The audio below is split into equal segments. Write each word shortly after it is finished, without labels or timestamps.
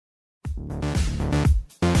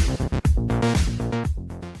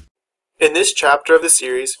In this chapter of the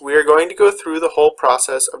series, we are going to go through the whole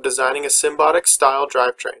process of designing a Simbotics Style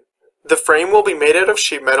Drivetrain. The frame will be made out of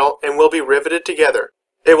sheet metal and will be riveted together.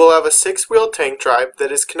 It will have a 6-wheel tank drive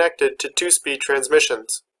that is connected to 2-speed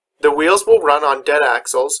transmissions. The wheels will run on dead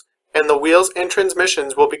axles, and the wheels and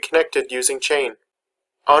transmissions will be connected using chain.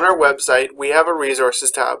 On our website, we have a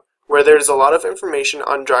resources tab where there is a lot of information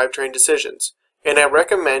on drivetrain decisions, and I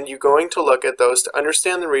recommend you going to look at those to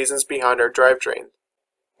understand the reasons behind our drivetrain.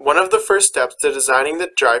 One of the first steps to designing the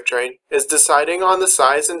drivetrain is deciding on the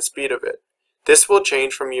size and speed of it. This will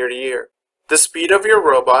change from year to year. The speed of your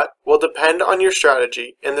robot will depend on your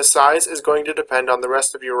strategy, and the size is going to depend on the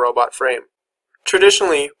rest of your robot frame.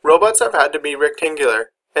 Traditionally, robots have had to be rectangular,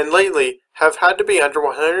 and lately have had to be under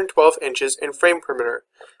 112 inches in frame perimeter.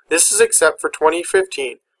 This is except for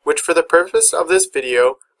 2015, which for the purpose of this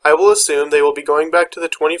video, I will assume they will be going back to the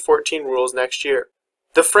 2014 rules next year.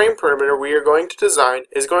 The frame perimeter we are going to design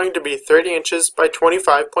is going to be 30 inches by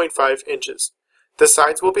 25.5 inches. The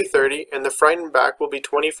sides will be 30 and the front and back will be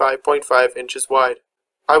 25.5 inches wide.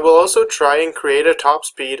 I will also try and create a top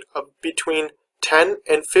speed of between 10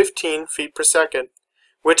 and 15 feet per second,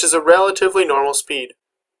 which is a relatively normal speed.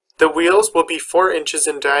 The wheels will be 4 inches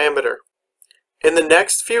in diameter. In the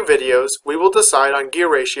next few videos, we will decide on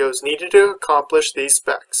gear ratios needed to accomplish these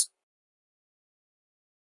specs.